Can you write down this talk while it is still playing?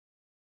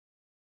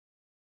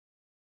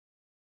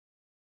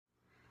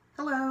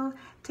Hello,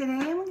 today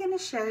I'm going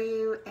to show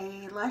you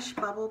a Lush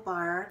bubble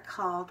bar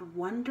called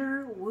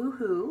Wonder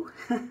WooHoo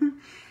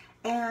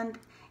and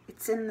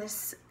it's in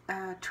this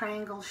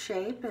triangle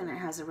shape and it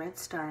has a red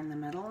star in the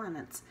middle and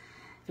it's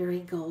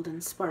very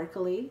golden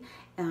sparkly,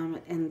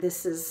 and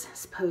this is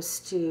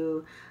supposed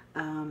to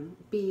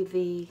be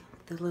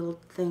the little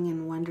thing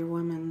in Wonder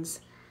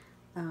Woman's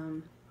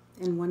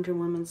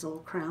little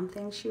crown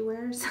thing she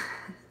wears.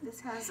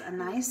 This has a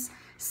nice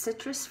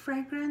citrus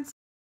fragrance.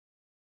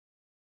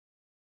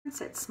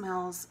 It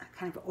smells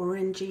kind of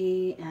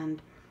orangey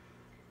and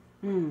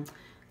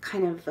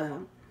kind of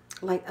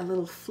like a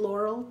little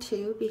floral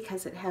too,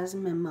 because it has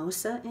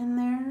mimosa in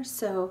there.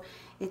 So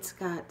it's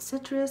got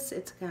citrus,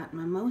 it's got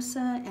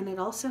mimosa, and it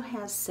also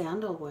has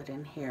sandalwood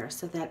in here,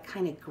 so that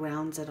kind of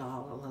grounds it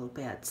all a little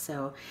bit.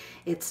 So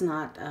it's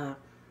not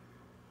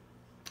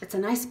it's a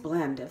nice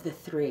blend of the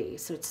three,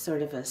 so it's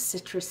sort of a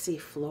citrusy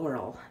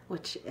floral,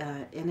 which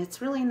and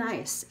it's really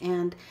nice.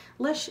 And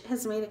Lush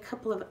has made a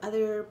couple of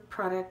other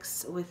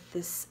products with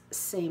this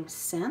same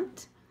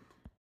scent,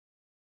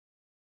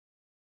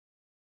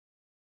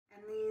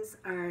 and these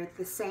are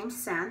the same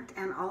scent,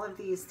 and all of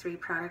these three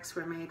products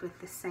were made with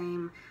the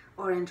same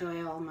orange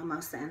oil,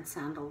 mimosa, and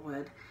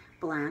sandalwood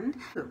blend.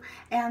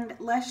 And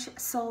Lush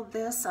sold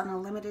this on a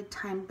limited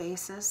time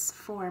basis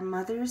for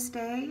Mother's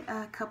Day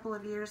a couple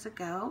of years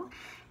ago,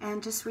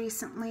 and just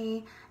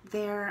recently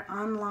their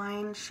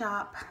online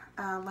shop,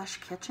 Lush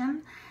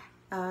Kitchen,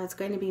 is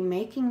going to be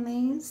making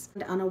these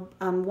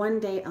on one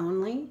day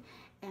only.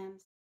 And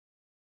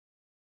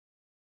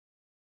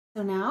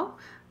so now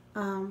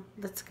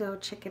let's go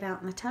check it out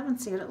in the tub and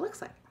see what it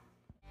looks like.